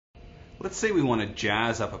Let's say we want to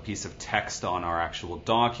jazz up a piece of text on our actual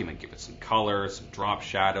document, give it some color, some drop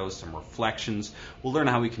shadows, some reflections. We'll learn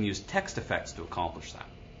how we can use text effects to accomplish that.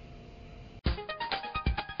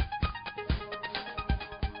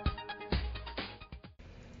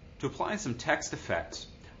 To apply some text effects,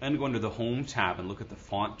 I'm going to go into the Home tab and look at the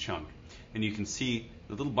font chunk. And you can see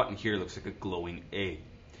the little button here looks like a glowing A.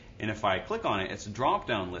 And if I click on it, it's a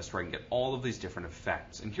drop-down list where I can get all of these different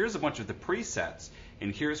effects. And here's a bunch of the presets,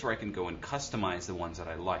 and here's where I can go and customize the ones that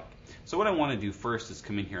I like. So what I want to do first is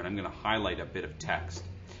come in here and I'm going to highlight a bit of text.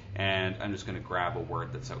 And I'm just going to grab a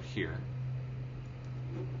word that's out here.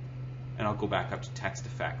 And I'll go back up to text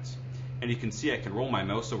effects. And you can see I can roll my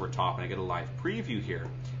mouse over top and I get a live preview here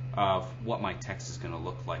of what my text is going to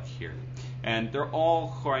look like here. And there are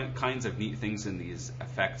all kinds of neat things in these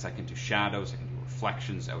effects. I can do shadows, I can do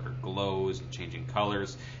reflections, outer glows, changing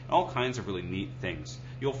colors, and all kinds of really neat things.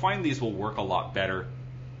 You'll find these will work a lot better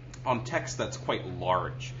on text that's quite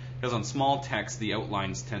large, because on small text the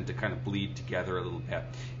outlines tend to kind of bleed together a little bit,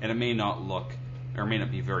 and it may not look, or may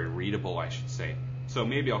not be very readable, I should say. So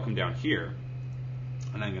maybe I'll come down here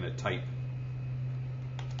and I'm going to type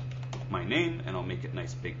my name and I'll make it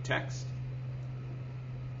nice big text.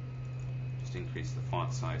 Just increase the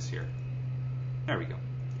font size here. There we go.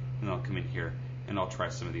 And I'll come in here and I'll try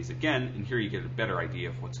some of these again, and here you get a better idea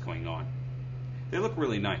of what's going on. They look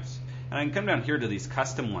really nice. And I can come down here to these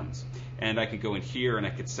custom ones, and I could go in here and I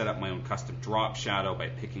could set up my own custom drop shadow by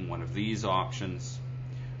picking one of these options.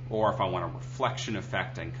 Or if I want a reflection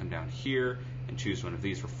effect, I can come down here and choose one of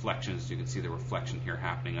these reflections. You can see the reflection here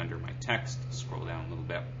happening under my text. Scroll down a little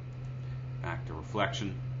bit. Back to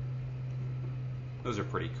reflection. Those are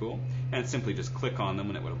pretty cool. And simply just click on them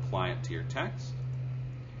and it would apply it to your text.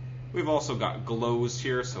 We've also got glows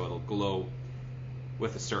here, so it'll glow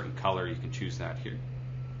with a certain color. You can choose that here.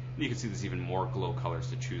 And you can see there's even more glow colors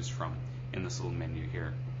to choose from in this little menu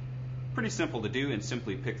here. Pretty simple to do, and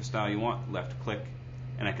simply pick the style you want, left click,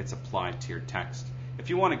 and it gets applied to your text. If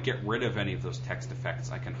you want to get rid of any of those text effects,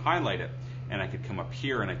 I can highlight it, and I could come up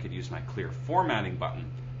here and I could use my clear formatting button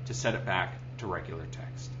to set it back to regular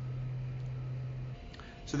text.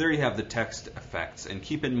 So there you have the text effects, and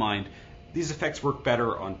keep in mind these effects work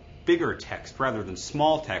better on bigger text rather than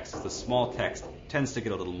small text, as the small text tends to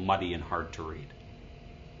get a little muddy and hard to read.